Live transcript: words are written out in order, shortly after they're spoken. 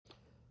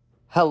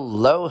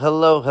Hello,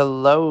 hello,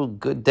 hello.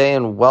 Good day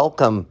and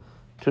welcome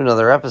to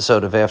another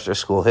episode of After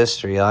School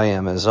History. I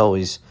am, as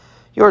always,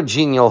 your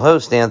genial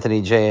host,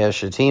 Anthony J.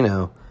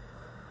 Ashatino.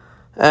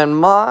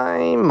 And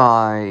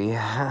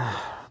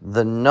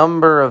the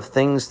number of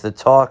things to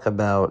talk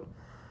about.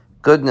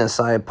 Goodness,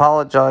 I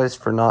apologize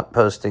for not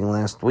posting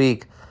last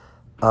week.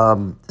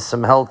 Some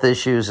health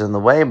issues in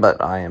the way,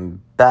 but I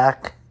am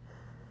back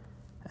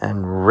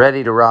and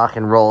ready to rock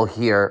and roll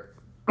here.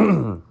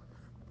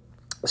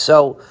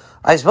 So,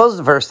 I suppose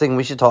the first thing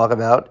we should talk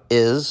about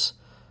is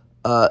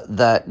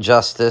that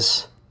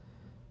justice,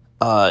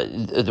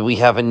 we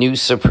have a new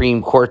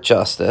Supreme Court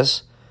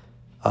justice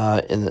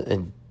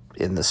in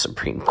the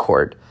Supreme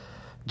Court,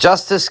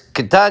 Justice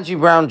Ketanji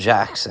Brown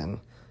Jackson.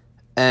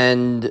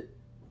 And,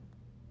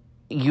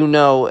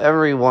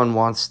 everyone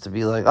wants to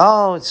be like,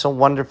 oh, it's so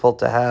wonderful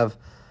to have,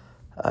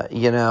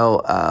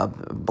 a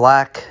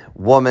black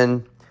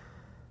woman.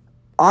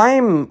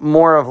 I'm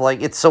more of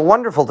like, it's so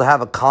wonderful to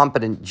have a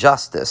competent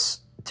justice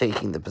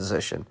taking the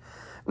position.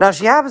 Now,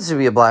 she happens to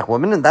be a black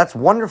woman, and that's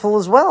wonderful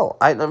as well.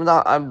 I'm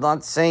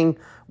not saying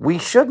we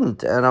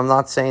shouldn't, and I'm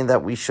not saying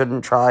that we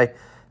shouldn't try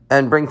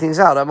and bring things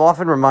out. I'm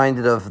often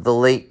reminded of the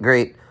late,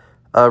 great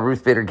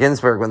Ruth Bader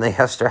Ginsburg when they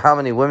asked her, how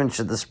many women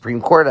should the Supreme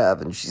Court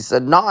have? And she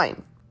said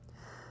 9.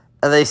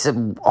 And they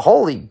said,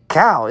 holy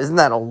cow, isn't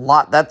that a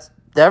lot? That's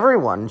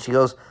everyone. And she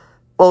goes,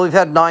 well, we've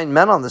had 9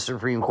 men on the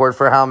Supreme Court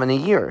for how many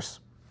years?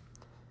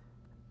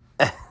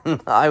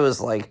 And I was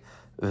like,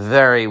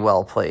 very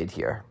well played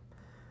here.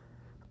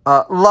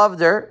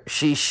 Loved her.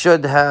 She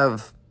should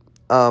have,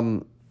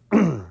 and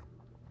I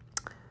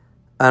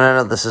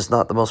know this is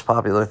not the most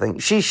popular thing,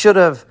 she should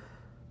have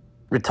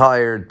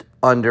retired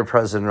under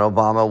President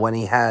Obama when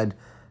he had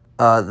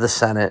the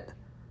Senate,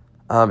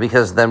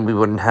 because then we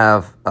wouldn't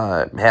have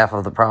half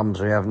of the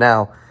problems we have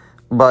now.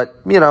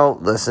 But,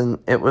 listen,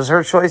 it was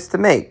her choice to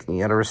make. You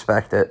got to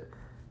respect it.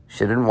 She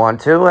didn't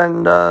want to,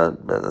 and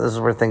this is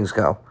where things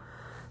go.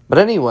 But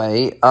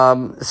anyway,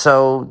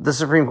 so the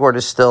Supreme Court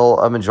is still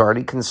a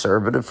majority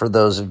conservative for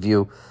those of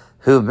you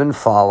who've been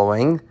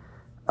following,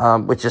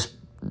 which is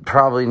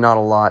probably not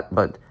a lot,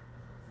 but,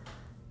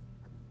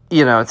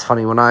 it's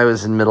funny. When I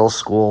was in middle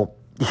school,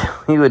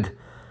 we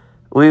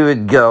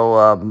would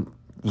go,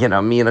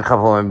 me and a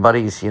couple of my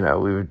buddies, we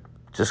would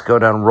just go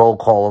down roll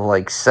call of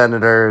like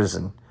senators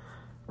and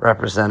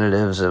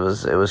representatives. It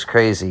was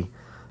crazy.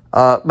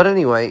 But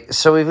anyway,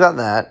 so we've got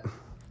that.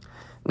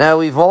 Now,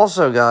 we've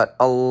also got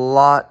a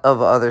lot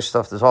of other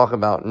stuff to talk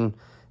about and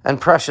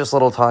precious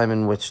little time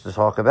in which to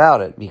talk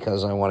about it,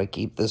 because I want to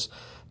keep this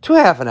to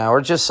half an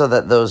hour just so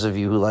that those of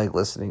you who like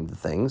listening to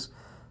things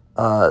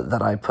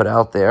that I put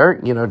out there,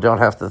 don't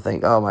have to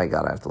think, oh my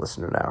God, I have to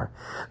listen to an hour.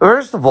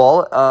 First of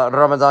all,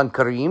 Ramadan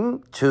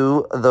Kareem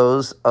to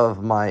those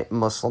of my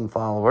Muslim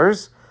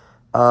followers.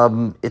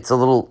 It's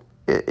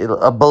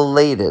a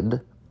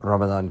belated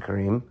Ramadan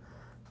Kareem.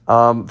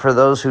 For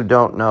those who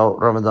don't know,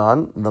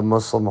 Ramadan, the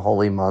Muslim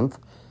holy month,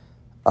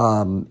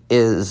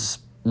 is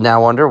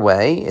now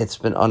underway. It's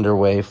been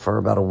underway for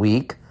about a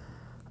week,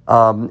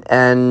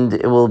 and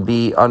it will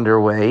be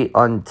underway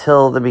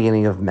until the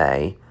beginning of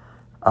May.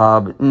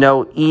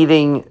 No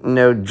eating,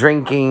 no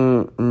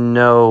drinking,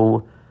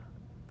 no,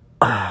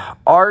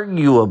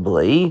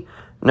 arguably,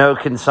 no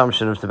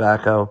consumption of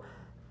tobacco,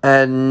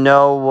 and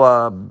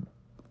no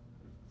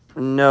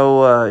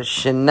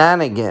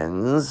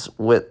shenanigans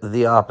with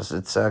the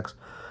opposite sex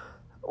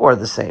or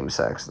the same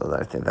sex, though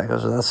I think that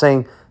goes without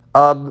saying,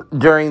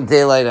 during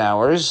daylight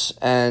hours.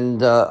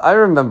 And I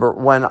remember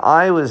when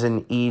I was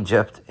in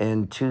Egypt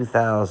in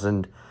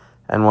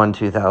 2001,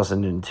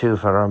 2002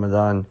 for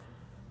Ramadan,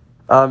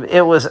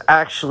 it was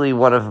actually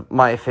one of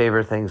my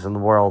favorite things in the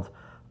world.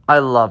 I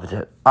loved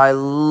it. I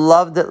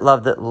loved it,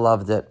 loved it,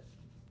 loved it.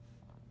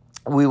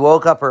 We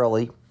woke up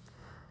early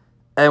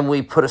and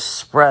we put a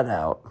spread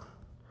out.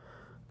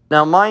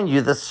 Now, mind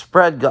you, the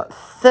spread got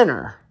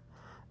thinner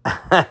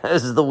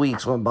as the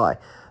weeks went by.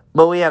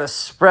 But we had to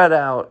spread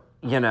out,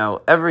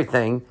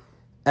 everything.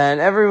 And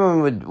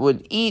everyone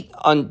would eat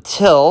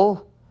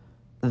until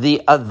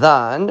the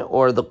adhan,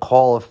 or the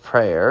call of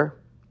prayer,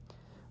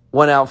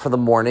 went out for the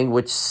morning,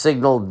 which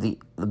signaled the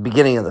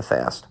beginning of the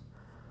fast.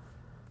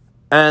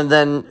 And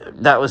then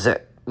that was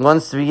it.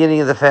 Once the beginning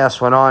of the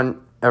fast went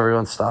on,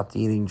 everyone stopped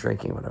eating,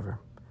 drinking, whatever.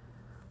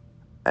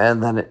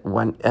 And then it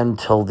went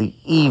until the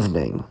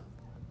evening.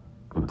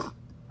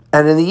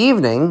 And in the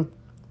evening,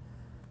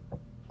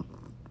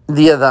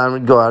 the adhan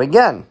would go out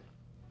again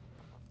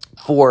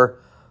for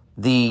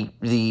the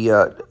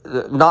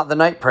not the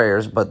night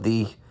prayers, but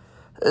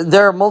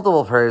there are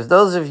multiple prayers.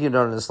 Those of you who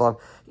don't know Islam,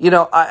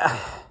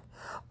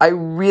 I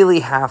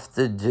really have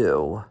to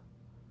do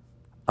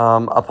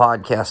a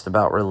podcast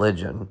about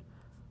religion.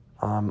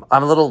 I'm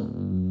a little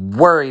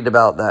worried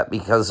about that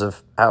because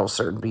of how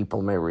certain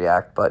people may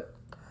react, but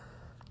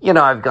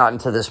I've gotten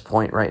to this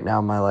point right now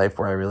in my life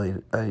where I really,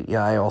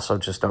 I also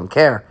just don't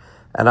care.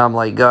 And I'm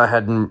like, go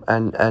ahead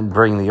and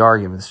bring the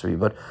arguments to me.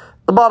 But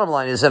the bottom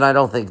line is, and I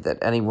don't think that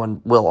anyone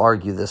will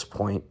argue this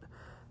point,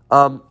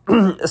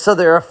 so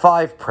there are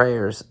 5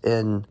 prayers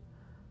in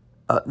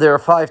there are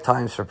 5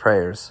 times for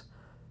prayers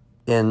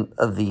in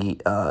the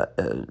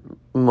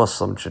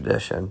Muslim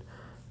tradition.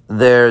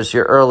 There's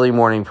your early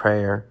morning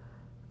prayer,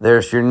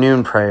 there's your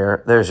noon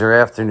prayer, there's your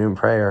afternoon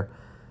prayer,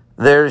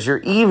 there's your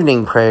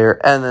evening prayer,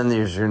 and then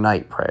there's your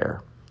night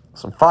prayer.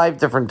 So 5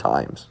 different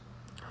times.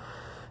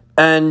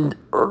 And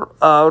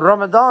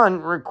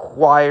Ramadan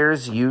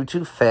requires you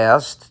to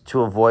fast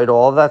to avoid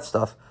all of that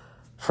stuff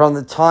from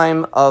the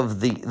time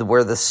of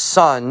where the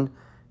sun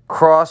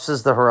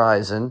crosses the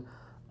horizon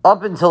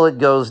up until it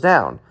goes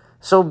down.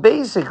 So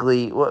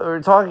basically, what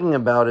we're talking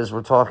about is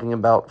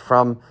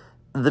from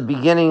the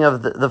beginning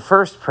of the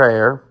first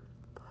prayer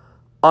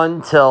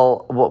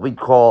until what we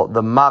call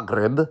the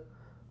Maghrib,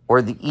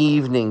 or the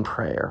evening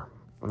prayer.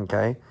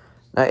 Okay?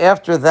 Now,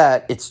 after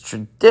that, it's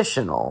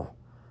traditional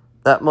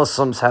that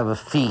Muslims have a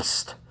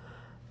feast.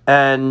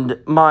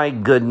 And my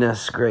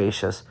goodness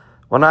gracious,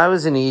 when I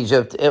was in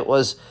Egypt,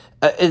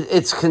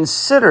 it's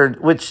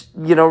considered, which,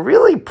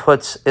 really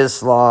puts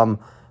Islam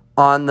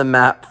on the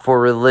map for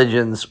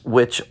religions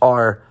which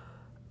are,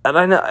 and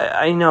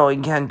I know,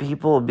 again,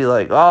 people will be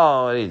like,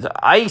 oh, it's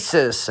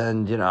ISIS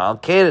and,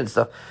 Al-Qaeda and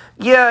stuff.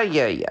 Yeah.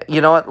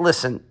 You know what?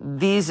 Listen,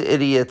 these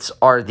idiots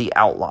are the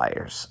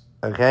outliers,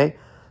 okay?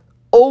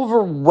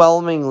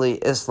 Overwhelmingly,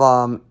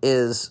 Islam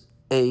is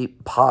a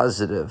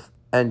positive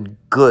and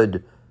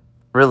good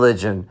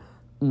religion,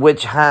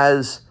 which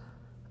has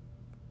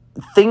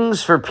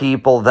things for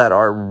people that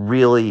are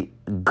really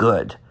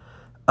good.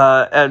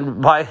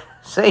 And by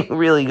saying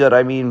really good,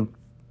 I mean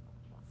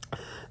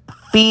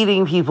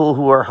feeding people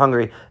who are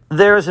hungry.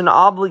 There's an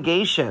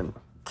obligation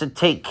to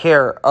take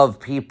care of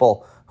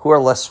people who are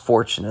less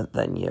fortunate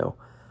than you.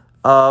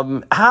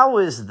 How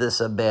is this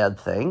a bad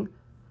thing?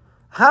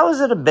 How is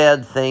it a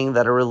bad thing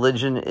that a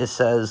religion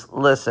says,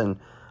 listen,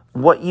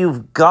 what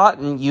you've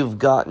gotten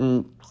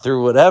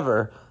through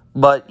whatever,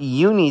 but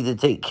you need to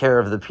take care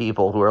of the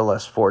people who are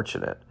less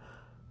fortunate?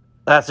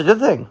 That's a good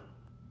thing.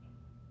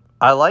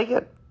 I like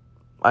it.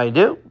 I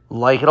do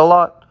like it a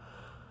lot.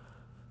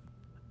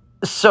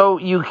 So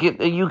you can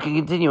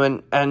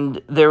continue,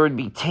 and there would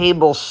be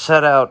tables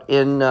set out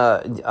in.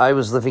 I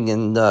was living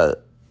in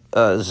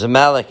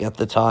Zamalek at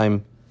the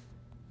time,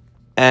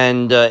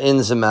 and in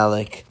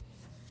Zamalek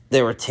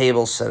there were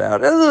tables set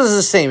out, and it was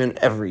the same in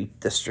every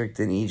district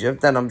in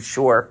Egypt, and I'm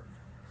sure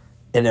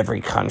in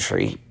every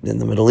country in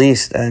the Middle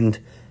East. And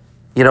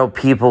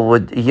people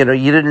would, you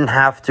didn't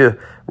have to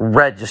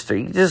register.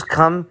 You just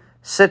come,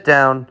 sit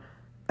down,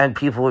 and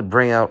people would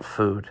bring out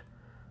food.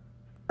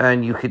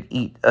 And you could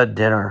eat a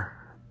dinner,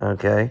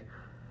 okay?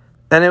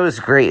 And it was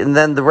great. And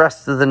then the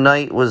rest of the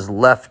night was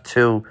left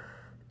to,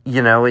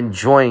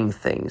 enjoying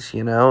things,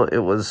 It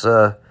was,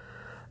 and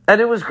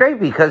it was great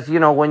because,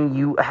 when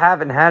you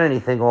haven't had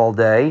anything all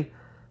day,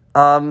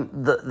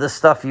 the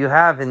stuff you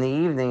have in the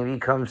evening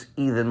becomes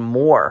even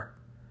more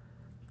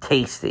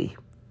tasty.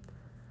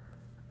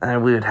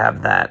 And we would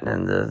have that,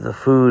 and the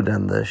food,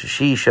 and the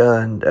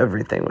shisha, and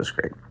everything was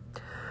great.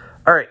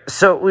 All right,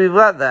 so we've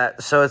got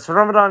that. So it's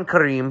Ramadan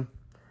Kareem,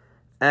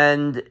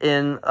 and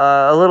in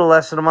a little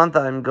less than a month,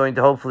 I'm going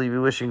to hopefully be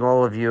wishing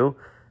all of you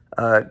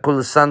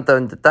Kul Santa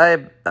and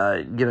Taib,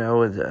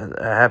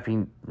 a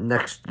happy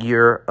next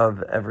year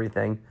of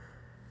everything.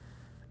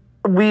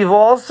 We've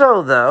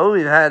also, though,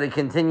 we've had a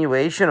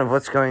continuation of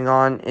what's going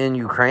on in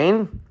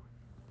Ukraine.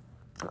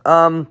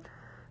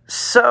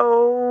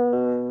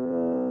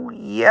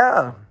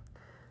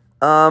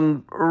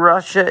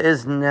 Russia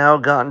is now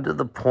gotten to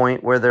the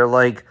point where they're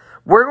like,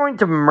 we're going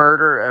to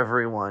murder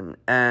everyone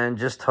and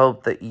just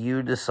hope that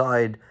you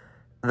decide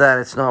that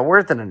it's not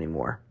worth it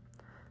anymore.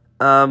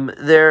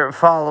 They're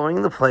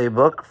following the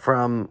playbook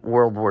from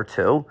World War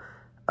II,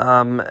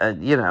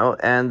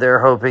 and they're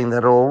hoping that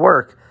it'll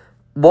work.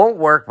 Won't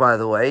work, by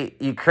the way.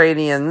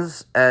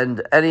 Ukrainians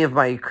and any of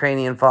my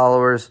Ukrainian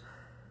followers,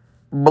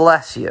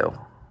 bless you.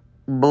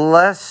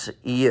 Bless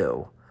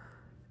you.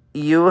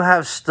 You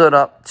have stood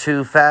up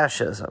to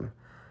fascism.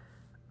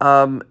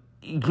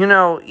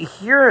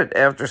 Here at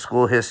After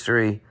School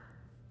History,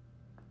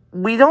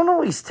 we don't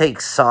always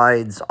take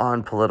sides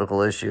on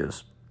political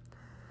issues.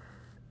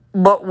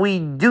 But we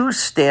do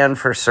stand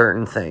for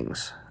certain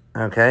things,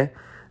 okay?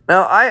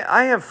 Now,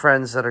 I have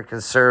friends that are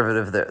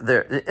conservative,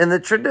 they're in the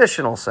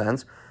traditional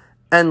sense,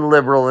 and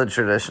liberal in the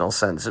traditional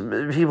sense.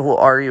 People who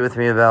argue with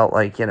me about,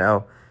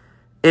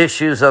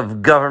 issues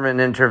of government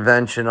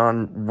intervention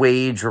on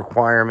wage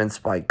requirements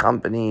by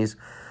companies,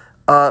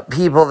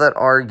 people that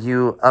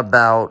argue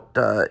about,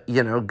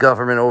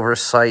 government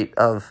oversight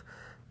of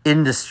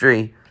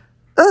industry.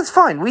 That's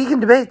fine. We can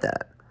debate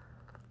that.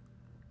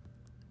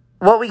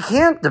 What we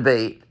can't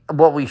debate,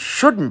 what we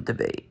shouldn't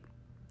debate,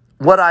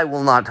 what I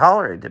will not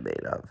tolerate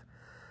debate of,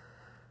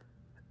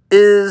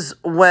 is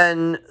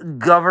when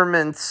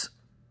governments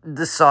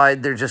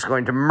decide they're just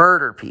going to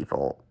murder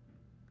people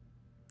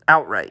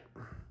outright.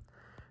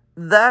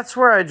 That's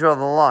where I draw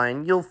the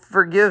line. You'll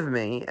forgive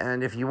me,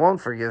 and if you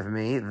won't forgive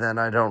me, then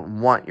I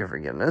don't want your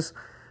forgiveness.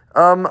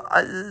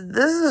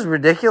 This is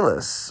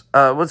ridiculous.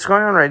 What's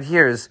going on right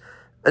here is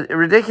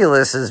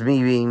ridiculous as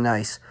me being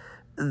nice.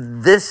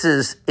 This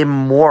is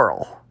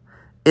immoral.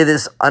 It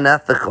is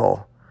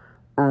unethical.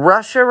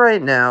 Russia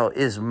right now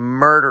is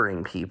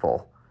murdering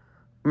people,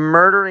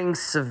 murdering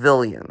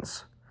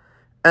civilians.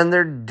 And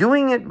they're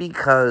doing it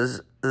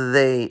because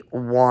they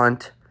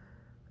want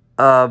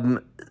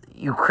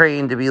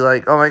Ukraine to be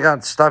like, oh my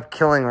God, stop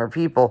killing our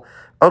people.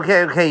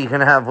 Okay, you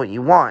can have what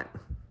you want.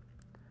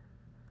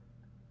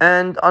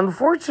 And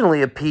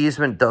unfortunately,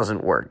 appeasement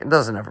doesn't work. It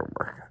doesn't ever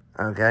work,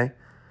 okay?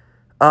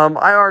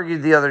 I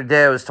argued the other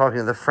day, I was talking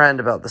with a friend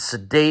about the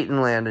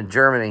Sudetenland in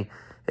Germany.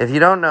 If you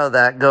don't know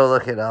that, go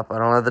look it up. I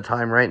don't have the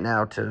time right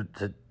now to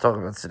talk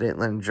about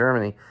Sudetenland in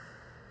Germany.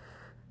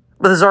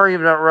 But there's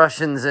argument about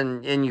Russians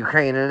in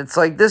Ukraine, and it's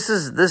like, this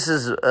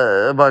is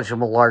a bunch of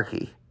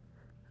malarkey,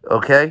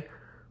 okay?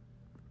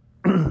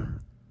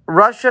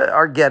 Russia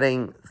are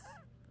getting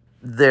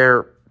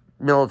their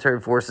military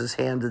forces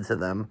handed to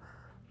them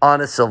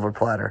on a silver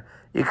platter.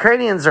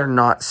 Ukrainians are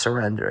not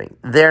surrendering.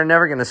 They're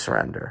never going to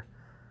surrender,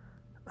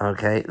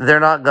 okay? They're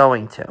not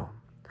going to.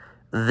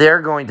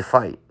 They're going to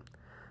fight.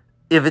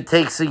 If it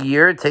takes a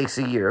year, it takes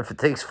a year. If it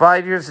takes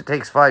 5 years, it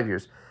takes 5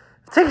 years.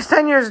 If it takes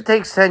 10 years, it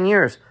takes 10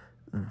 years.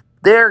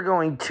 They're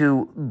going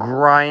to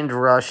grind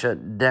Russia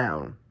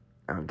down,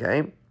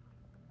 okay?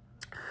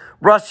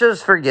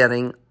 Russia's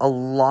forgetting a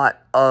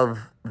lot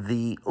of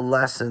the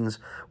lessons,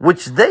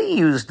 which they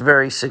used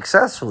very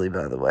successfully,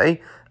 by the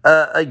way,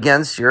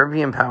 against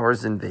European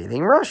powers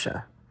invading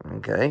Russia,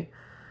 okay?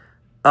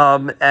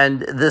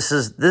 And this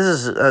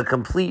is a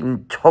complete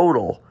and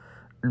total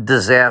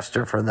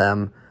disaster for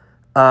them.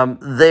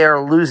 They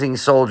are losing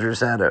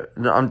soldiers at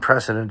an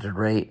unprecedented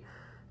rate,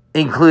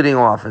 including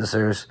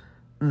officers.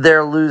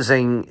 They're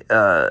losing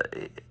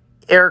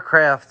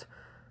aircraft.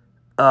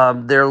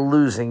 They're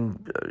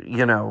losing,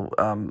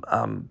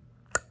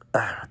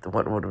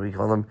 what do we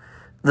call them?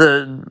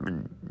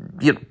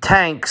 The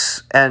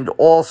tanks, and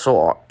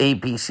also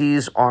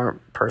APCs,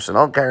 armed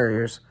personnel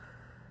carriers.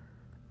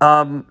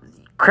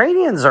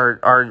 Ukrainians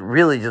are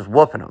really just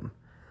whooping them,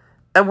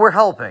 and we're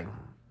helping.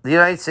 The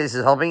United States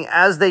is helping,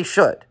 as they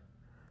should.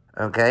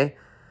 Okay,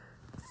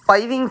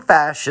 fighting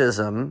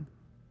fascism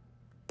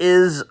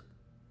is,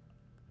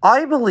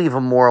 I believe,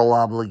 a moral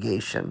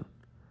obligation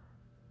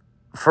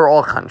for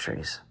all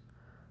countries.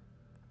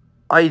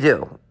 I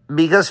do.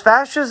 Because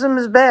fascism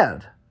is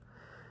bad.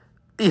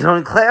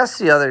 In class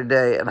the other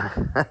day, and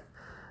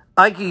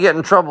I could get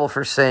in trouble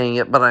for saying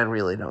it, but I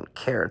really don't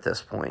care at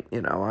this point.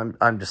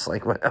 I'm just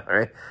like,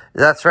 whatever.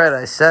 That's right,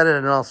 I said it,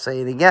 and I'll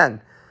say it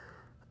again.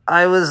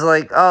 I was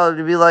like, oh,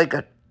 it'd be like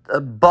a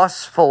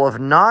bus full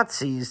of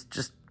Nazis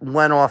just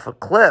went off a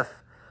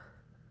cliff.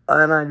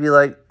 And I'd be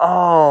like,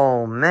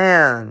 oh,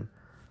 man,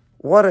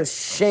 what a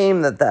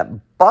shame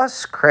that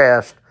bus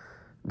crashed.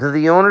 Do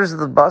the owners of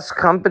the bus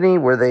company,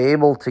 were they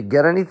able to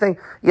get anything?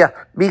 Yeah,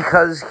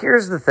 because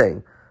here's the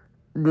thing.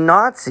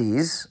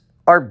 Nazis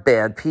are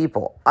bad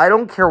people. I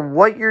don't care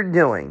what you're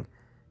doing.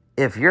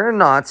 If you're a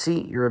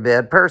Nazi, you're a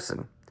bad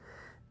person.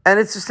 And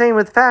it's the same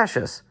with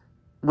fascists,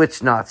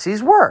 which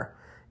Nazis were.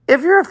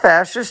 If you're a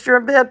fascist, you're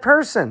a bad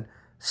person.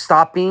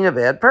 Stop being a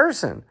bad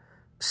person.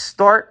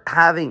 Start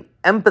having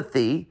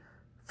empathy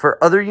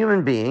for other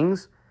human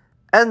beings,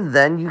 and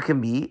then you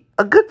can be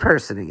a good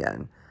person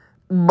again.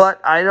 But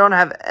I don't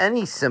have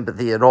any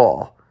sympathy at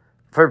all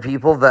for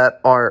people that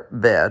are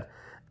bad.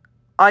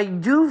 I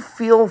do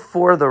feel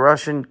for the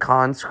Russian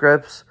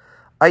conscripts.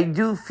 I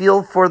do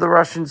feel for the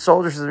Russian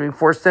soldiers that are being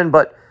forced in,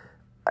 but,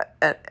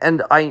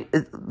 and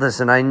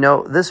listen, I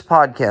know this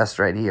podcast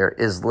right here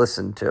is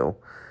listened to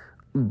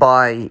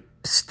by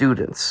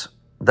students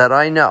that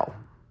I know.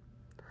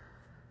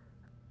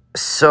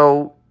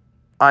 So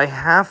I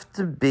have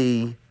to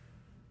be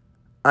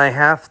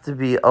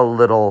a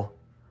little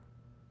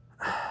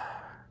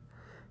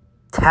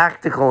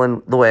tactical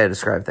in the way I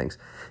describe things.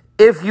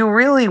 If you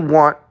really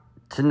want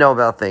to know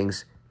about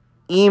things,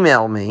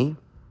 email me,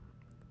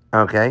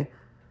 okay?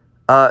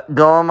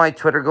 Go on my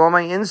Twitter, go on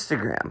my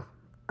Instagram,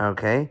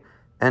 okay?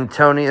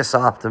 Antonius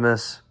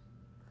Optimus.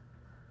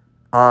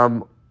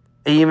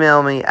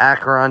 Email me,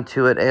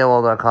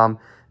 acheron2@AOL.com,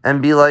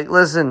 and be like,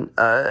 listen,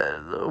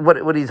 what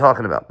are you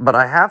talking about? But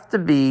I have to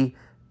be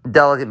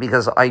delicate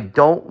because I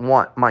don't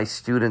want my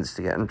students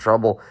to get in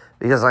trouble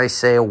because I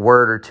say a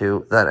word or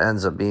two that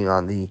ends up being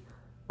on the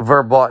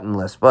verboten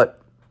list. But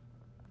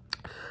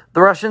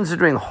the Russians are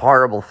doing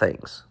horrible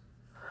things.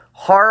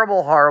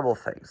 Horrible, horrible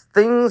things.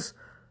 Things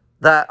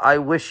that I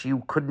wish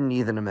you couldn't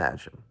even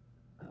imagine.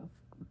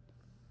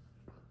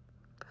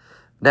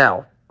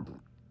 Now,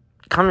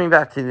 coming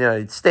back to the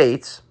United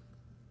States,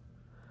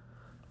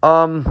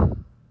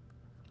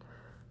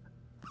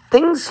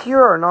 things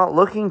here are not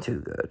looking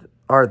too good,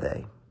 are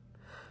they?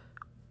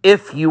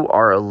 If you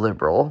are a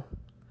liberal,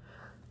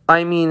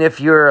 I mean,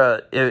 if you're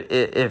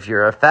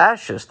a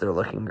fascist, they're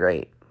looking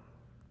great.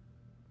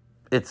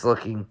 It's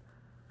looking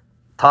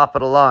top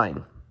of the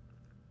line.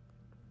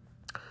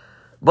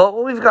 But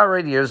what we've got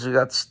right here is we've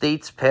got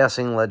states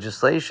passing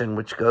legislation,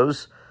 which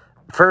goes,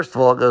 first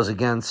of all, it goes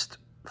against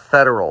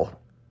federal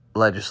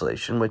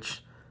legislation,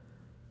 which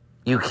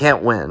you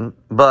can't win.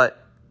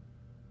 But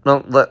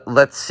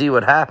let's see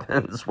what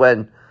happens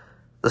when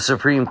the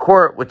Supreme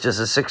Court, which is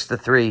a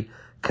 6-3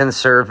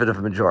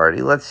 conservative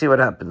majority. Let's see what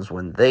happens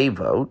when they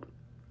vote.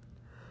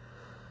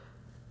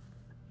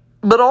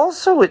 But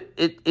also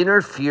it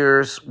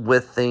interferes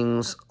with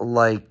things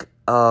like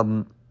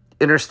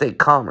interstate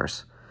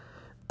commerce.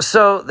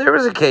 So there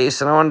was a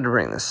case, and I wanted to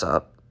bring this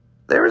up.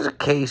 There was a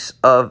case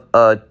of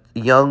a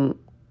young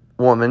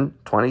woman,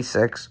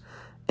 26,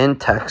 in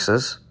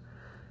Texas,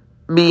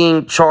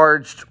 being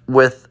charged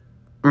with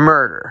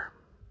murder.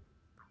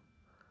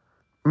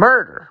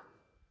 Murder.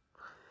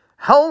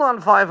 Held on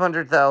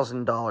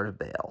 $500,000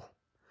 bail.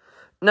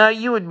 Now,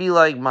 you would be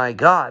like, my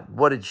God,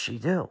 what did she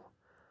do?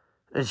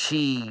 Did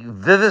she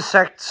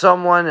vivisect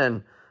someone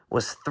and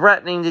was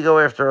threatening to go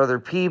after other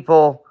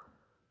people?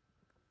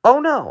 Oh,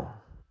 no.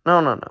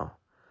 No.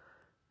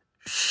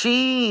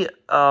 She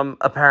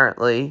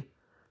apparently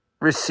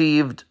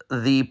received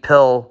the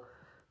pill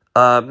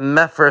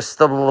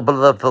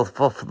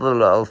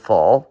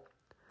mefristolfol.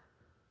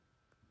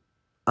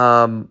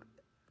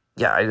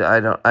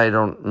 I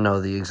don't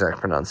know the exact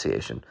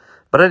pronunciation,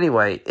 but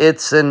anyway,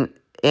 it's an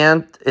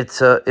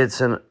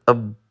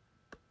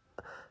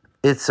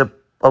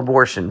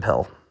abortion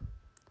pill,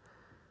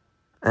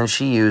 and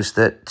she used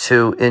it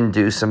to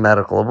induce a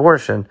medical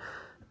abortion.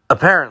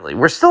 Apparently,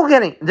 we're still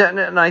getting,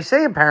 and I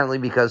say apparently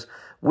because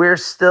we're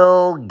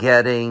still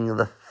getting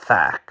the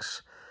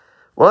facts.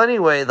 Well,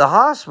 anyway, the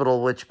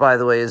hospital, which, by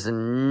the way, is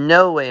in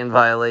no way in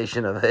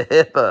violation of a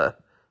HIPAA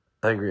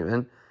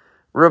agreement,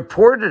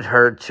 reported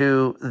her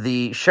to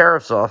the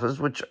sheriff's office,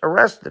 which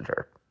arrested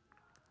her.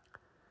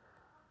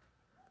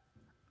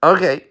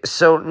 Okay,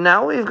 so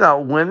now we've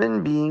got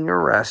women being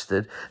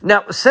arrested.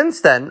 Now, since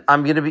then,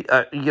 I'm going to be,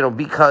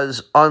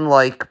 because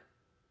unlike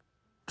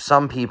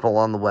some people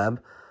on the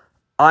web,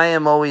 I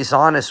am always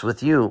honest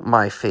with you,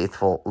 my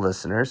faithful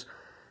listeners.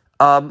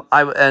 I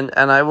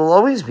will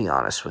always be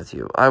honest with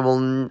you.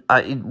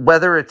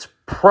 Whether it's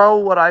pro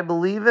what I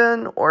believe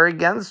in or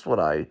against what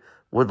I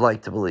would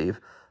like to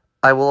believe,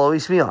 I will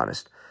always be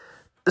honest.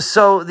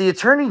 So the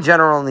Attorney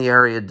General in the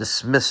area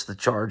dismissed the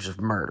charge of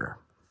murder.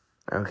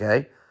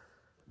 Okay?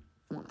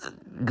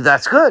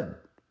 That's good.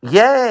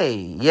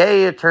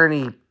 Yay,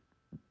 Attorney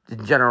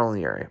General in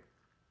the area.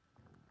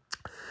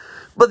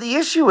 But the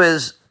issue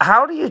is,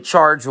 how do you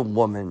charge a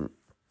woman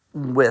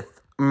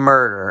with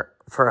murder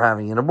for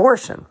having an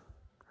abortion?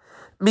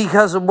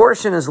 Because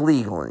abortion is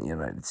legal in the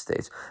United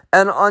States.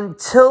 And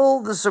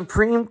until the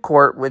Supreme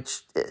Court,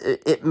 which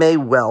it may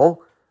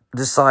well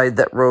decide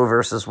that Roe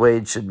versus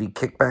Wade should be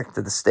kicked back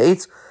to the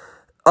states,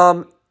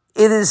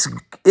 it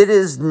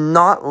is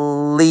not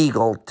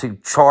legal to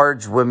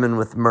charge women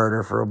with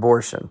murder for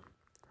abortion.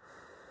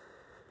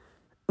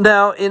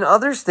 Now, in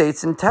other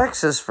states, in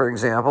Texas, for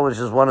example, which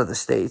is one of the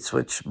states,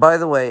 which, by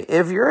the way,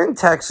 if you're in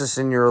Texas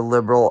and you're a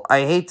liberal,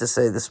 I hate to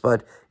say this,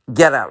 but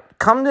get out.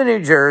 Come to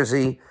New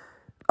Jersey,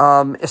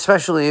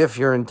 especially if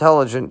you're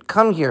intelligent.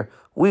 Come here.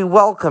 We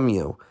welcome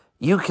you.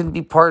 You can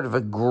be part of a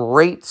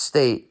great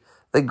state,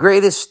 the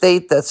greatest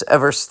state that's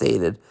ever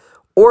stated.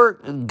 Or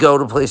go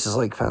to places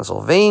like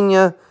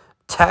Pennsylvania,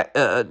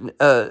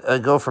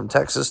 go from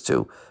Texas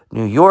to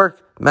New York,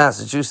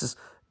 Massachusetts.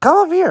 Come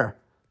up here.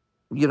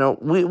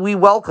 We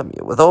welcome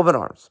you with open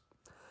arms.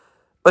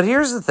 But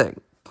here's the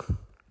thing.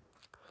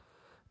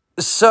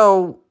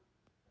 So,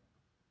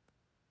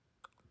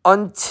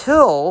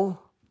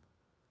 until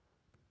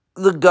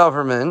the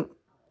government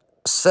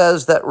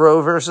says that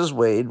Roe versus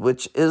Wade,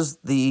 which is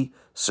the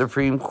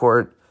Supreme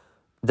Court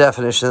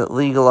definition that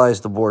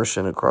legalized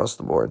abortion across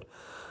the board,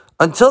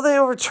 until they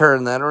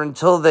overturn that, or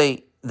until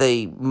they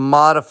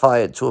modify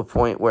it to a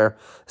point where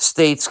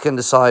states can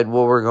decide,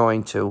 well, we're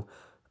going to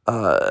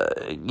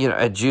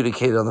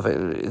adjudicate on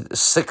the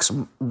 6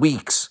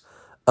 weeks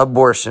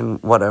abortion,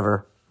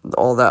 whatever,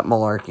 all that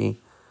malarkey.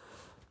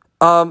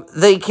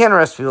 They can't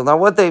arrest people. Now,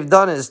 what they've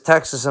done is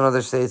Texas and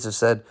other states have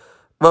said,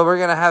 well, we're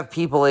going to have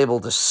people able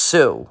to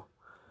sue.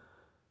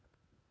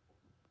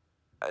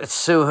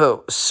 Sue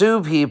who?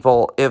 Sue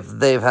people if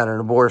they've had an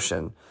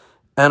abortion.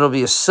 And it'll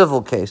be a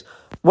civil case.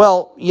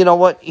 Well, you know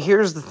what?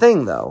 Here's the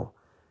thing, though.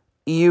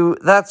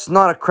 That's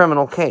not a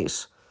criminal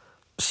case.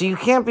 So you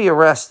can't be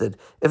arrested.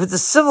 If it's a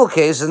civil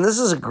case, and this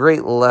is a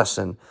great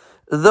lesson,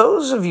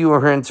 those of you who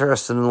are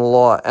interested in the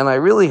law, and I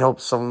really hope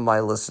some of my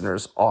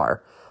listeners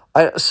are,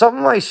 some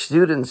of my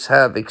students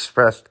have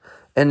expressed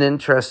an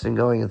interest in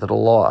going into the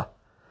law.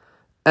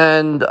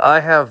 And I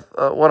have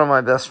one of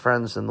my best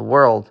friends in the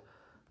world,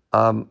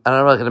 and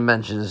I'm not going to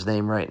mention his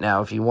name right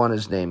now. If you want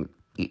his name,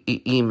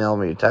 email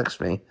me or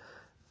text me,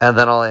 and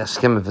then I'll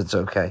ask him if it's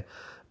okay.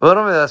 But one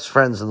of my best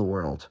friends in the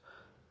world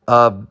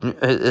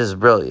is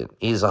brilliant.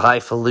 He's a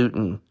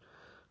highfalutin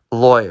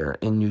lawyer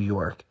in New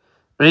York.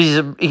 But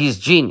he's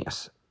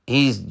genius.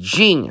 He's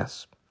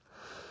genius.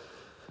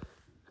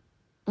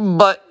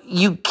 But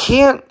you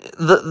can't,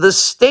 the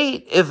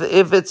state,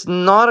 if it's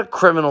not a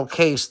criminal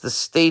case, the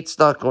state's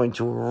not going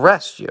to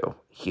arrest you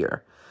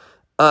here.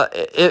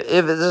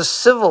 If it's a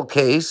civil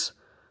case,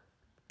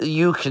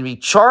 you can be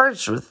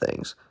charged with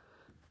things.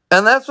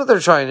 And that's what they're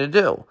trying to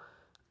do.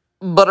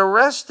 But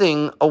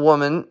arresting a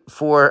woman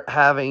for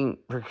having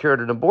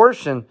procured an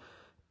abortion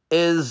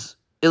is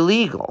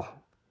illegal.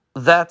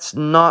 That's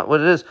not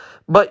what it is.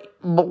 But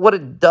what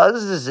it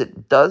does is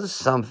it does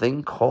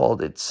something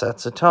called it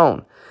sets a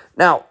tone.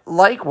 Now,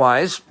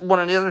 likewise, one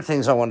of the other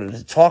things I wanted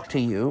to talk to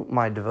you,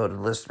 my devoted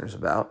listeners,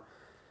 about,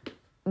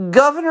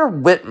 Governor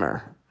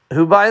Whitmer,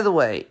 who, by the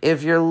way,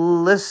 if you're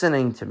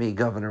listening to me,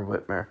 Governor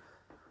Whitmer,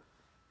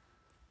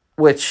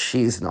 which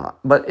she's not,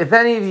 but if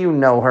any of you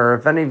know her,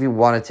 if any of you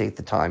want to take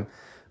the time,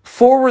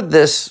 forward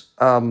this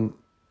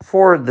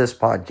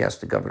podcast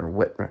to Governor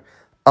Whitmer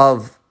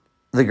of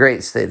the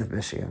great state of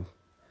Michigan.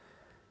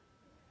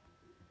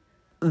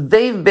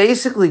 They've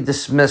basically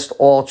dismissed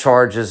all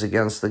charges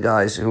against the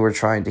guys who were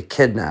trying to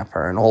kidnap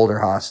her and hold her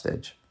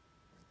hostage.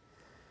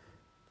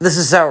 This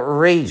is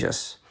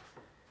outrageous.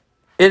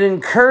 It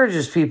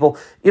encourages people.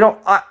 You know,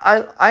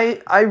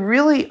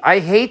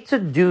 I hate to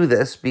do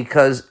this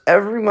because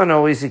everyone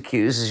always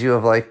accuses you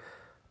of like,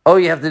 oh,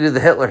 you have to do the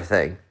Hitler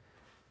thing.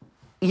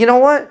 You know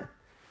what?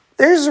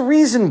 There's a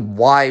reason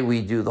why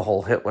we do the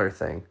whole Hitler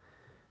thing.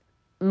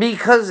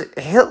 Because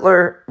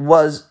Hitler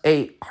was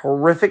a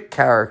horrific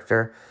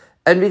character,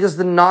 and because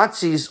the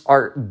Nazis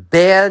are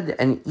bad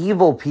and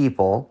evil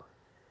people.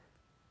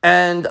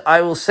 And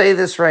I will say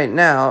this right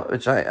now,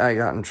 which I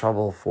got in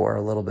trouble for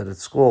a little bit at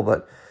school,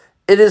 but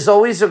it is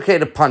always okay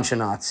to punch a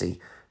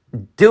Nazi.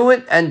 Do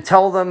it and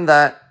tell them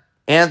that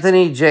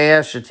Anthony J.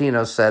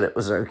 Ashatino said it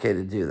was okay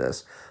to do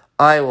this.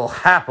 I will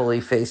happily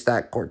face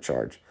that court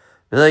charge.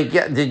 Be like,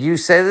 yeah, did you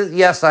say this?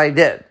 Yes, I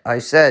did. I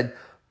said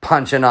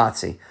punch a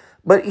Nazi.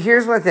 But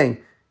here's my thing.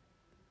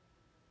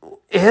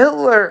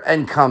 Hitler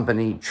and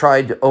company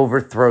tried to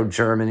overthrow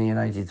Germany in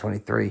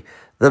 1923.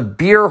 The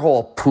Beer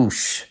Hall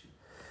Putsch.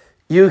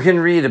 You can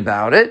read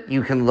about it.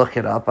 You can look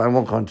it up. I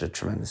won't go into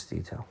tremendous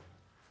detail.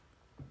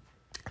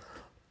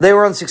 They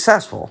were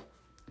unsuccessful.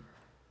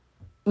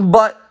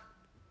 But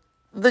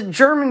the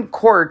German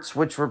courts,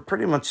 which were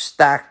pretty much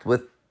stacked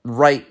with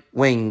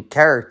right-wing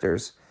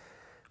characters,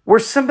 were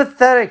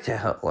sympathetic to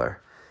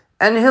Hitler.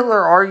 And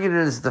Hitler argued in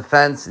his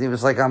defense, and he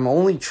was like, I'm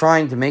only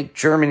trying to make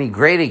Germany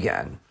great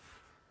again.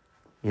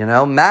 You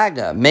know,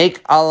 MAGA,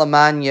 make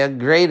Alemania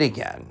great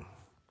again.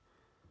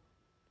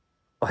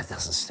 Well, it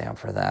doesn't stand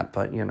for that,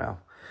 but you know.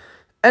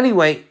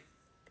 Anyway,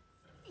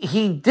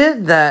 he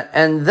did that,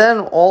 and then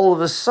all of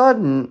a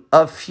sudden,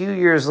 a few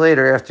years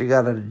later, after he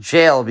got out of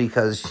jail,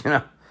 because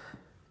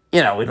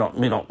we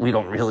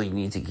don't really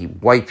need to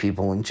keep white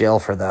people in jail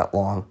for that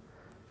long.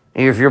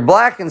 If you're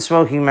black and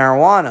smoking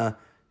marijuana,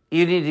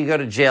 you need to go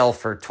to jail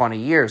for 20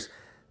 years.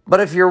 But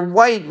if you're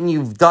white and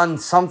you've done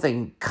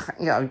something,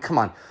 come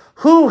on.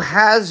 Who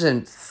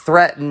hasn't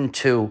threatened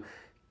to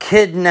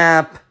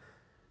kidnap,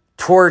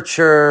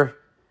 torture,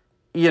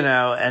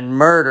 and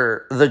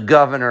murder the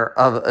governor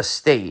of a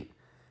state?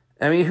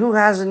 I mean, who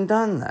hasn't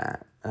done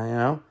that,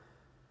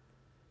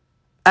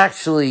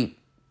 Actually,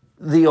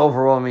 the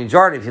overall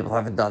majority of people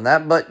haven't done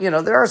that, but,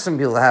 there are some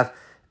people that have,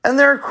 and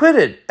they're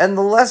acquitted. And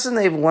the lesson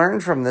they've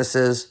learned from this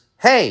is,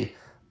 hey,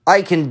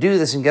 I can do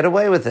this and get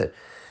away with it.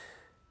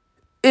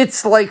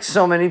 It's like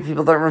so many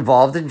people that were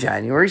involved in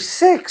January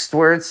 6th,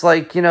 where it's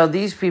like,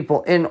 these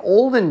people, in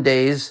olden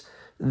days,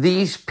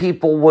 these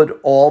people would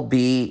all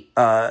be,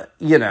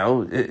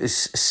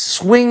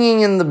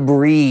 swinging in the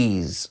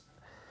breeze,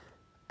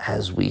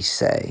 as we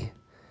say.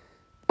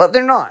 But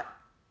they're not.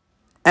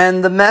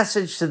 And the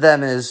message to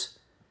them is,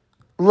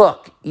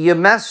 look, you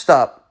messed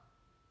up.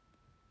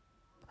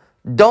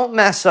 Don't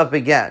mess up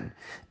again.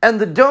 And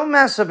the don't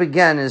mess up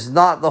again is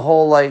not the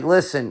whole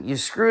listen, you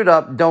screwed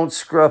up, don't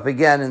screw up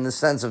again in the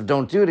sense of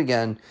don't do it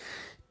again.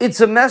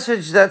 It's a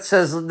message that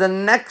says the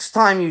next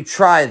time you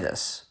try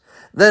this,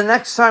 the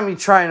next time you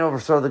try and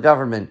overthrow the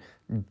government,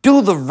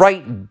 do the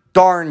right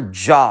darn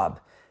job.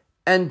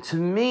 And to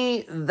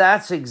me,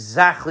 that's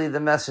exactly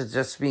the message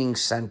that's being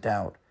sent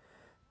out.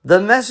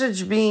 The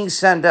message being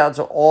sent out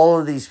to all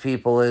of these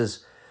people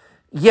is,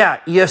 yeah,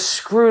 you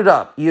screwed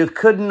up. You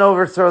couldn't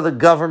overthrow the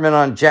government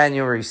on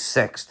January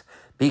 6th.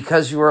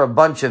 Because you were a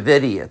bunch of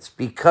idiots,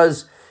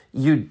 because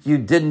you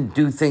didn't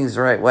do things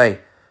the right way.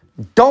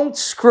 Don't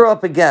screw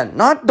up again.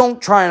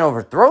 Don't try and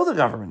overthrow the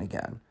government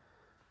again.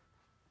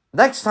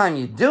 Next time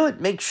you do it,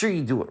 make sure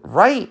you do it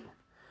right.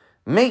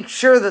 Make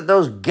sure that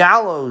those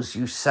gallows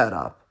you set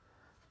up.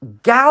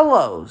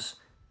 Gallows.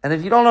 And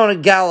if you don't know what a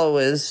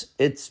gallows is,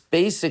 it's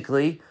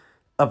basically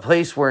a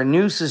place where a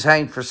noose is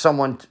hanged for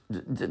someone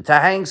to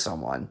hang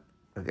someone.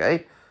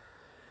 Okay?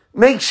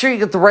 Make sure you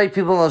get the right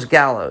people on those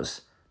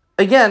gallows.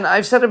 Again,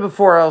 I've said it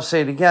before, I'll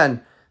say it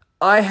again.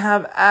 I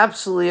have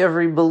absolutely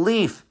every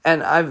belief,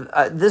 and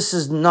this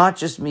is not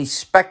just me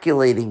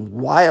speculating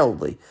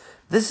wildly.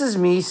 This is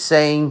me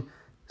saying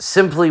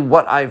simply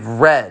what I've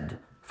read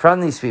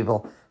from these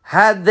people.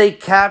 Had they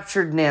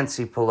captured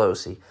Nancy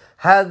Pelosi,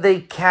 had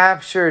they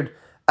captured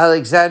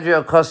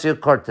Alexandria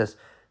Ocasio-Cortez,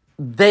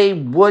 they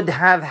would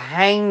have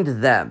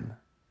hanged them,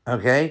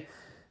 okay?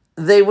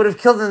 They would have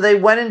killed them. They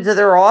went into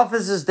their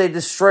offices, they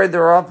destroyed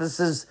their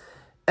offices.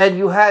 And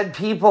you had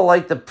people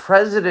like the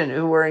president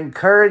who were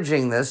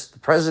encouraging this, the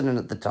president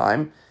at the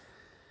time,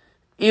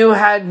 You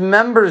had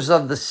members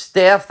of the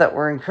staff that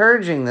were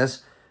encouraging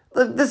this.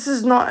 Look, this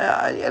is not,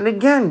 and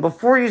again,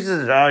 before you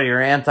said, oh,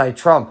 you're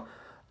anti-Trump,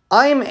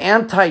 I'm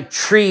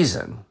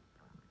anti-treason.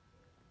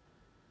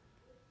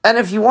 And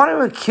if you want to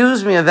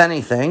accuse me of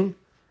anything,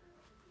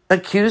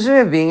 accuse me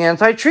of being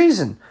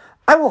anti-treason.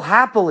 I will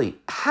happily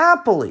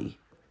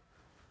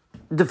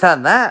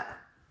defend that.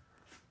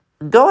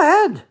 Go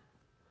ahead.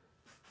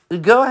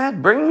 Go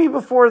ahead. Bring me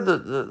before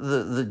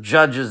the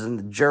judges and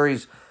the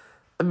juries,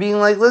 being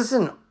like,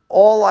 listen,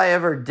 all I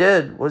ever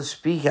did was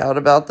speak out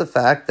about the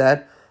fact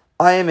that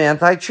I am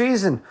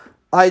anti-treason.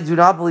 I do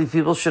not believe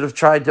people should have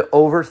tried to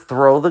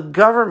overthrow the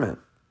government.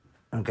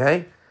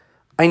 Okay?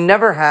 I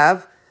never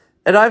have.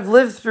 And I've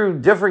lived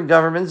through different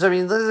governments. I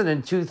mean, listen,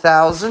 in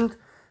 2000,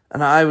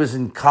 and I was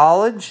in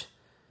college,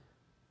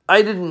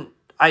 I didn't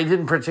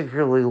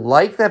particularly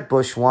like that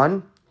Bush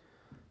won,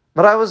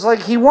 but I was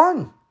like, he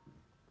won.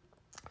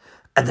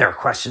 And there are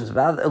questions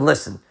about it.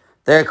 Listen,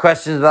 there are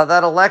questions about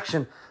that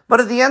election. But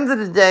at the end of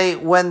the day,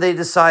 when they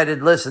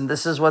decided, listen,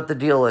 this is what the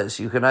deal is.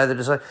 You can either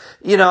decide,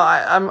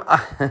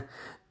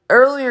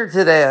 earlier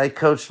today, I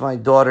coached my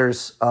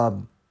daughter's,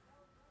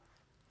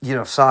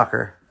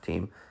 soccer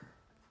team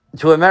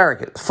to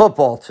America,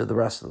 football to the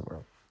rest of the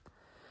world.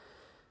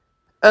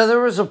 And there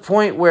was a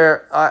point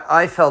where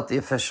I felt the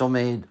official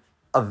made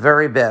a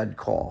very bad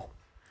call.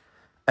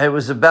 It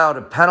was about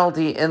a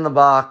penalty in the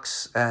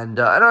box, and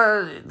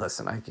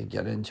listen, I could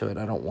get into it.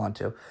 I don't want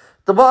to.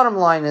 The bottom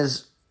line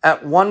is,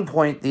 at one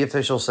point, the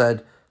official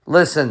said,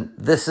 listen,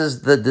 this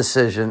is the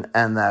decision,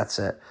 and that's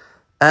it.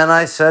 And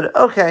I said,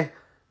 okay,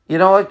 you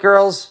know what,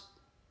 girls?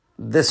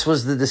 This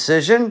was the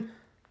decision.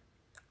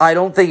 I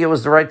don't think it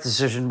was the right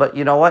decision, but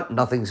you know what?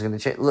 Nothing's going to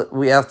change. Look,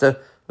 we have to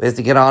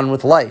get on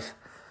with life.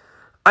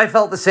 I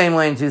felt the same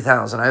way in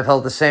 2000. I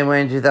felt the same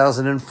way in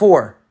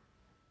 2004.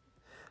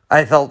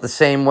 I felt the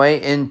same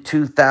way in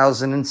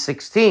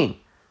 2016.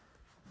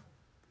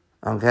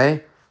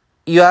 Okay?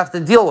 You have to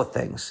deal with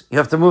things. You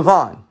have to move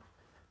on.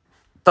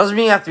 Doesn't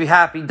mean you have to be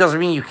happy. Doesn't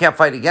mean you can't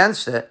fight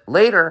against it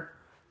later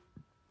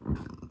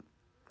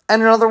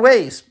and in other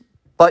ways.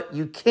 But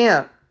you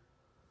can't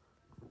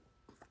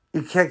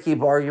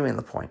keep arguing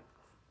the point.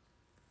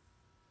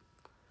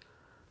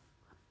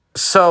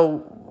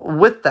 So,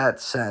 with that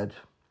said,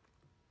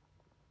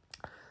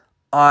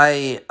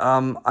 I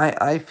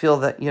feel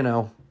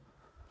that,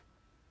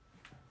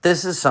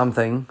 this is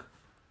something,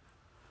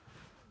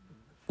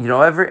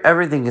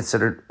 everything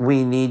considered,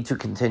 we need to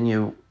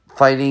continue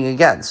fighting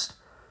against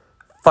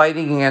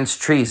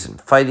treason,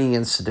 fighting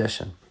against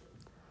sedition.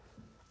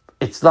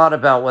 It's not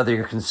about whether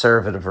you're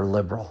conservative or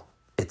liberal.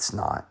 It's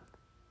not.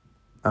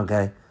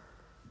 Okay?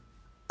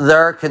 There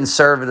are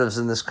conservatives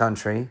in this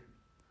country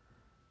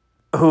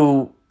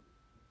who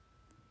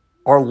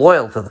are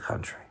loyal to the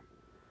country.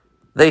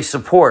 They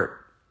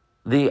support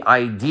the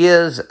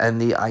ideas and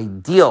the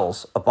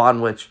ideals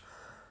upon which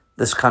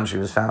this country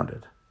was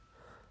founded.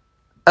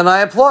 And I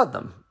applaud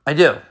them. I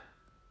do.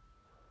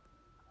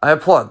 I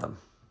applaud them.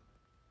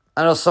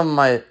 I know some of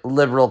my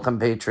liberal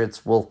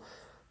compatriots will,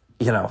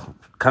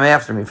 come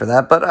after me for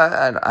that, but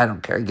I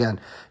don't care. Again,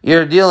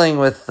 you're dealing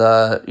with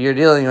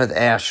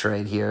Ash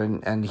right here,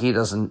 and he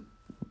doesn't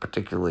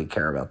particularly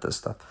care about this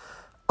stuff.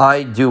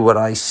 I do what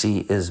I see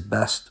is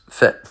best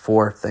fit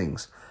for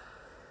things.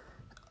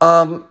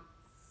 You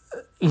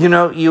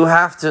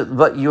have to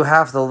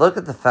look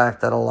at the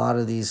fact that a lot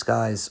of these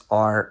guys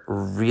are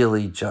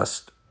really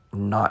just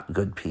not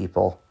good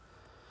people.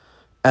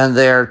 And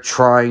they're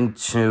trying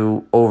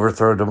to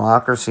overthrow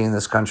democracy in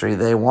this country.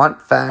 They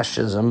want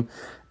fascism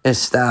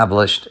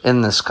established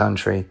in this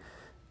country.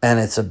 And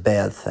it's a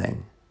bad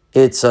thing.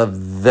 It's a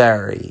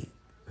very,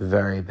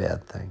 very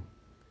bad thing.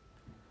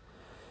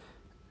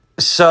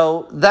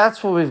 So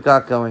that's what we've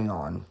got going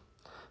on.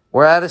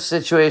 We're at a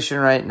situation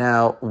right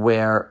now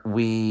where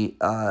we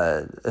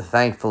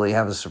thankfully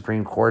have a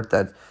Supreme Court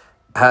that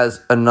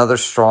has another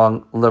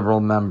strong liberal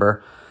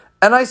member.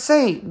 And I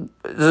say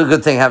it's a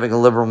good thing having a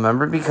liberal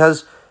member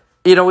because,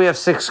 we have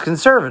 6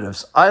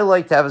 conservatives. I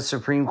like to have a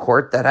Supreme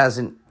Court that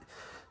hasn't,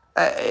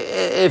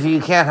 if you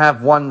can't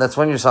have one that's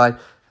on your side,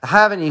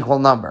 have an equal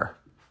number.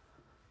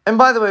 And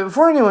by the way,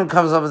 before anyone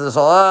comes up with this,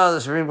 the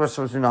Supreme Court's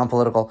supposed to be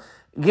non-political,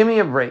 give me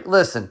a break.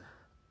 Listen,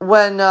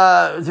 when,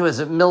 who is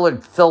it,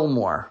 Millard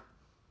Fillmore?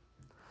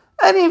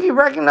 Any of you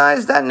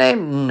recognize that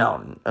name?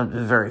 No,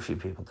 very few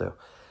people do.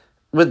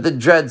 With the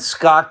Dred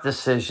Scott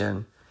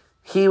decision,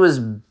 he was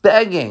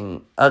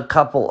begging a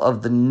couple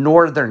of the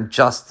northern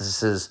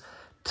justices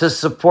to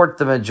support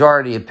the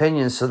majority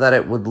opinion so that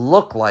it would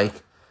look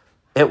like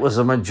it was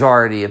a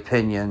majority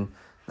opinion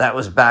that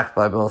was backed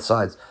by both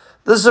sides.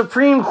 The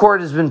Supreme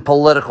Court has been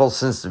political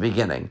since the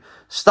beginning.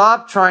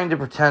 Stop trying to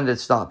pretend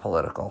it's not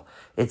political.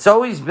 It's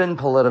always been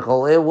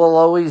political. It will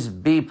always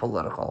be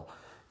political.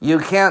 You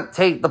can't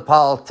take the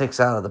politics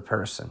out of the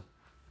person,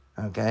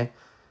 okay?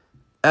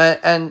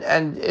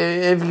 And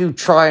if you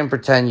try and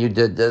pretend you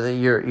did,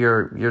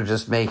 you're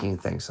just making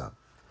things up.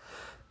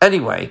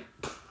 Anyway,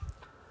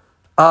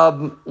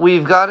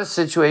 we've got a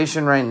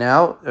situation right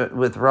now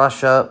with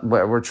Russia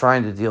where we're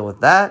trying to deal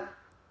with that.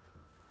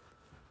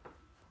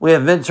 We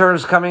have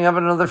midterms coming up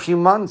in another few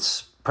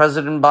months.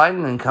 President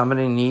Biden and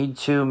company need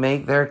to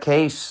make their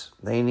case.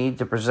 They need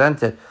to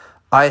present it.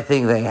 I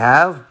think they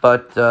have,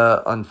 but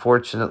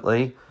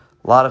unfortunately,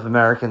 a lot of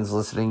Americans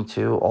listening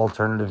to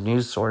alternative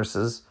news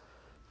sources,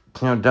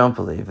 don't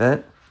believe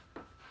it.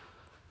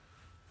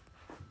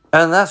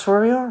 And that's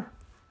where we are.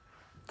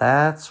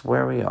 That's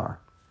where we are.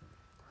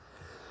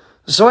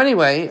 So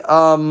anyway,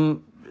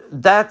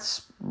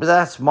 that's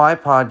my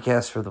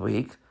podcast for the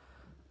week.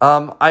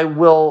 I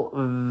will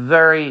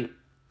very,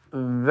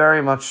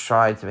 very much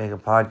try to make a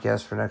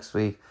podcast for next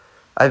week.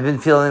 I've been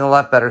feeling a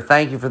lot better.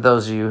 Thank you for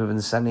those of you who've been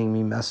sending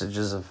me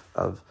messages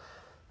of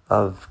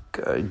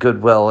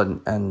goodwill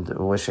and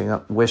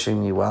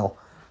wishing me well.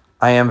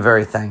 I am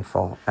very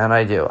thankful, and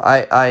I do.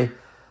 I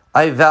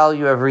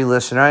value every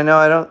listener. I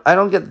know I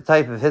don't get the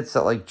type of hits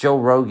that like Joe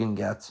Rogan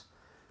gets,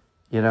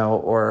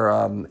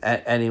 or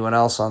anyone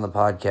else on the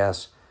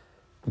podcast.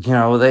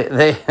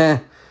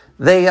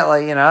 They get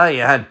like,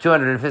 you had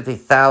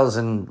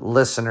 250,000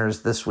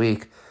 listeners this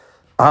week.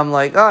 I'm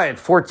like, I had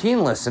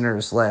 14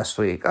 listeners last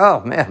week.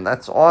 Oh man,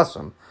 that's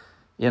awesome.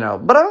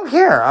 But I don't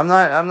care. I'm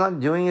not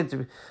doing it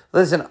to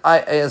listen.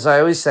 As I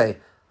always say,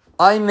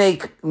 I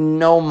make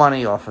no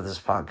money off of this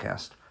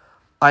podcast.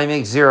 I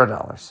make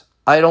 $0.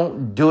 I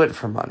don't do it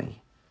for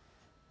money.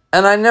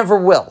 And I never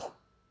will.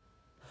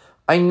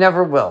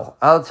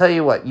 I'll tell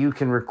you what, you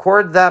can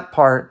record that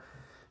part.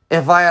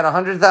 If I had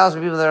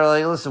 100,000 people that are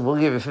like, listen, we'll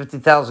give you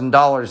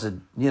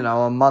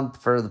 $50,000 a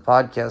month for the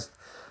podcast,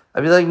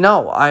 I'd be like,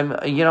 no,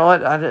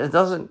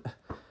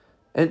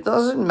 it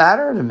doesn't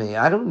matter to me.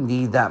 I don't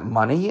need that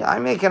money. I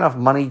make enough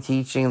money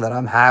teaching that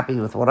I'm happy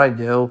with what I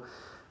do.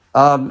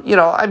 I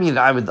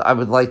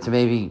would like to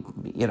maybe,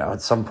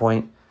 at some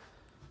point,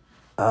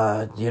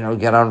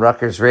 get on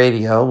Rutgers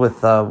Radio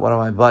with one of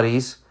my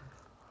buddies,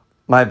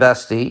 my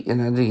bestie,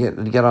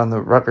 to get on the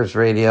Rutgers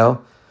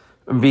Radio.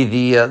 Be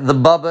the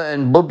Bubba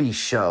and Booby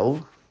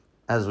show,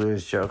 as we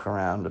always joke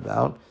around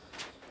about,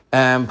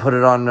 and put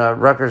it on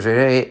Rutgers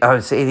Radio.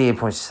 It's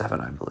 88.7,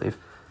 I believe.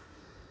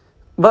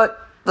 But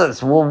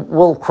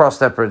we'll cross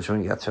that bridge when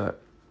we get to it.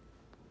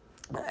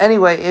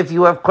 Anyway, if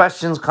you have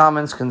questions,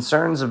 comments,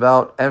 concerns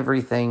about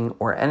everything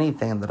or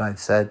anything that I've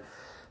said,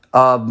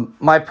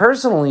 my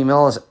personal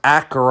email is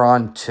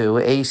Acheron2,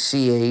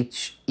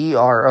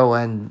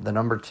 ACHERON, the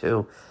number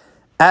 2,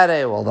 at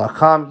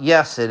AOL.com.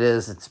 Yes, it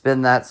is. It's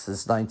been that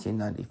since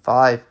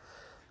 1995,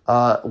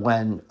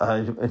 when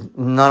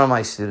none of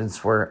my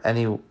students were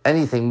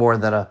anything more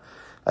than a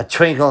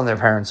twinkle in their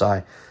parents'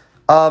 eye.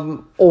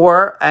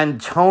 Or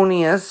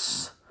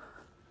Antonius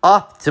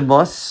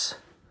Optimus.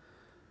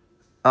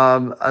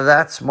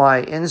 That's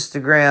my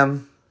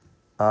Instagram.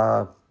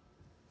 And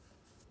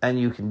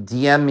you can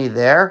DM me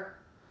there.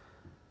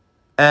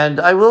 And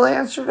I will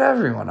answer to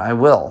everyone. I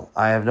will.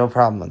 I have no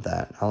problem with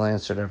that. I'll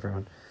answer to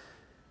everyone.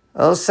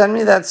 Send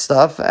me that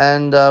stuff,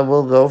 and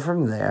we'll go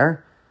from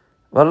there.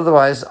 But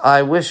otherwise,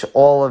 I wish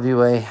all of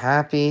you a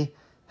happy,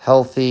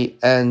 healthy,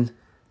 and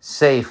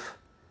safe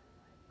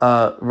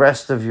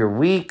rest of your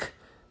week.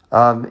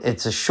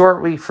 It's a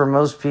short week for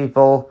most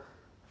people,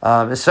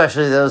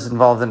 especially those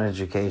involved in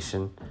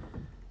education.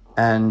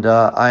 And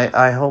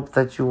I hope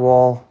that you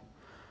all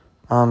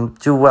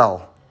do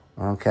well,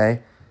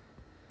 okay?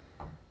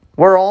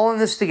 We're all in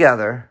this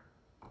together.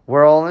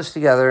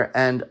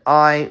 And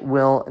I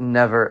will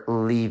never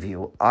leave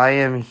you. I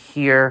am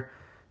here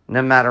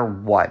no matter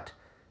what.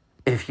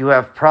 If you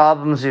have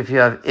problems, if you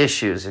have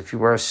issues, if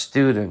you are a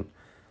student,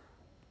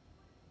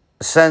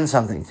 send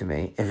something to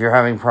me if you're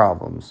having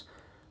problems.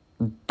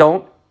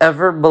 Don't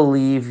ever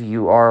believe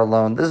you are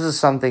alone. This is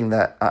something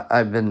that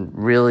I've been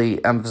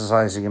really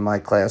emphasizing in my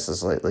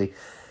classes lately.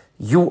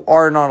 You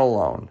are not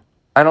alone.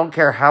 I don't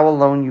care how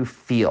alone you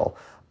feel.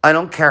 I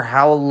don't care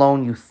how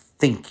alone you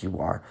think you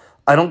are.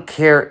 I don't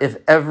care if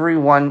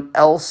everyone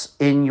else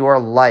in your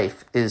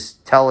life is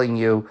telling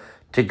you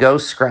to go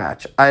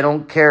scratch. I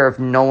don't care if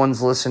no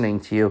one's listening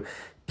to you.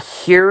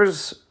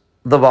 Here's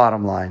the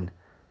bottom line.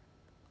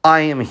 I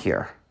am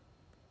here.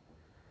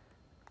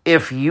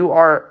 If you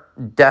are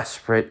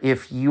desperate,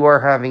 if you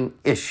are having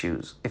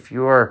issues, if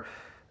you are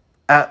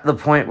at the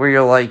point where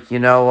you're like, you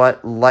know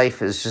what,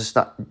 life is just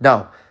not...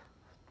 No.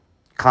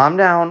 Calm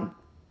down.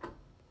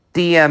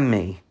 DM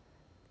me.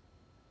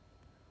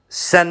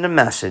 Send a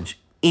message.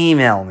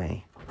 Email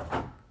me.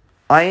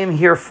 I am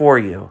here for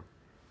you.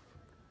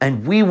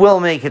 And we will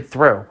make it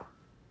through.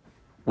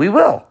 We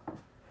will.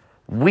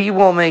 We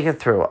will make it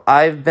through.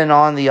 I've been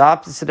on the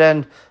opposite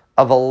end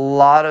of a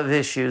lot of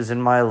issues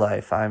in my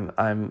life.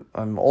 I'm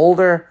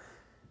older,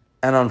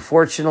 and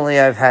unfortunately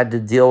I've had to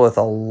deal with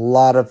a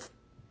lot of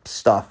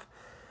stuff.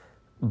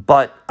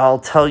 But I'll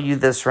tell you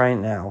this right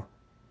now.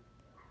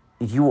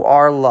 You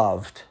are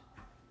loved.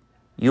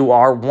 You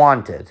are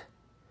wanted.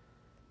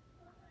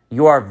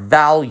 You are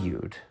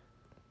valued.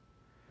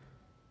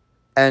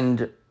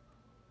 And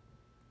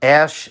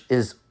Ash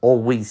is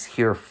always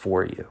here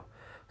for you.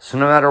 So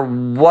no matter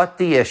what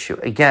the issue,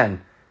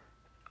 again,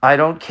 I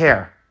don't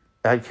care.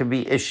 It could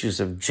be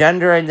issues of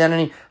gender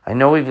identity. I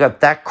know we've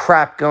got that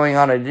crap going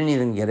on. I didn't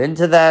even get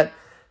into that.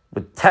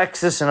 with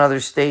Texas and other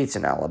states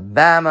and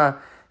Alabama,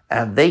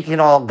 and they can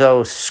all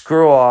go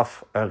screw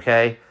off,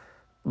 okay?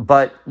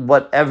 But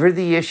whatever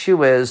the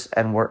issue is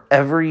and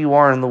wherever you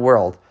are in the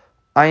world,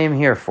 I am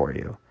here for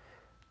you.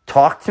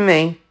 Talk to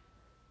me.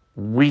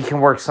 We can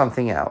work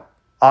something out.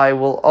 I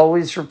will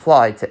always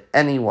reply to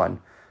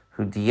anyone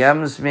who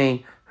DMs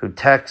me, who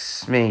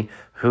texts me,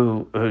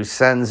 who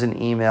sends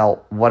an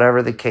email,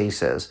 whatever the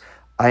case is.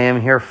 I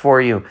am here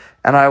for you.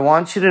 And I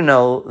want you to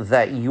know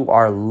that you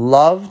are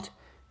loved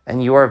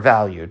and you are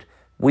valued.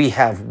 We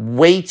have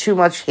way too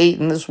much hate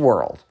in this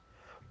world.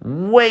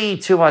 Way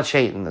too much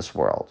hate in this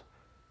world.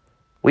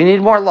 We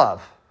need more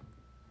love.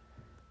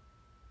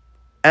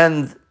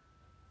 And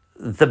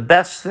the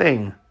best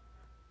thing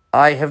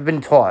I have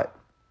been taught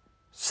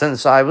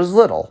since I was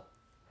little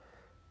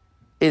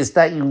is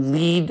that you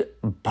lead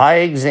by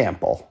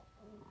example.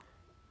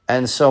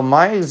 And so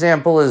my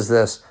example is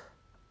this: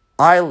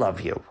 I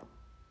love you.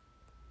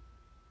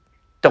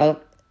 Don't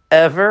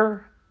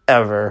ever,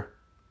 ever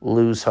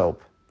lose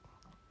hope.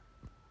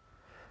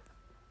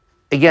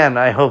 Again,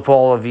 I hope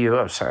all of you,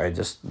 I'm sorry, I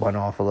just went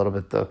off a little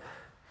bit though.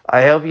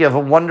 I hope you have a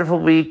wonderful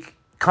week.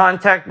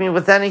 Contact me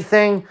with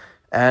anything,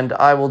 and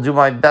I will do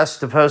my best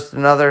to post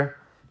another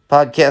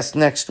podcast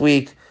next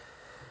week.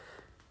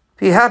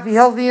 Be happy,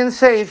 healthy, and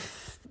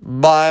safe.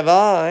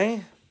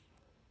 Bye-bye.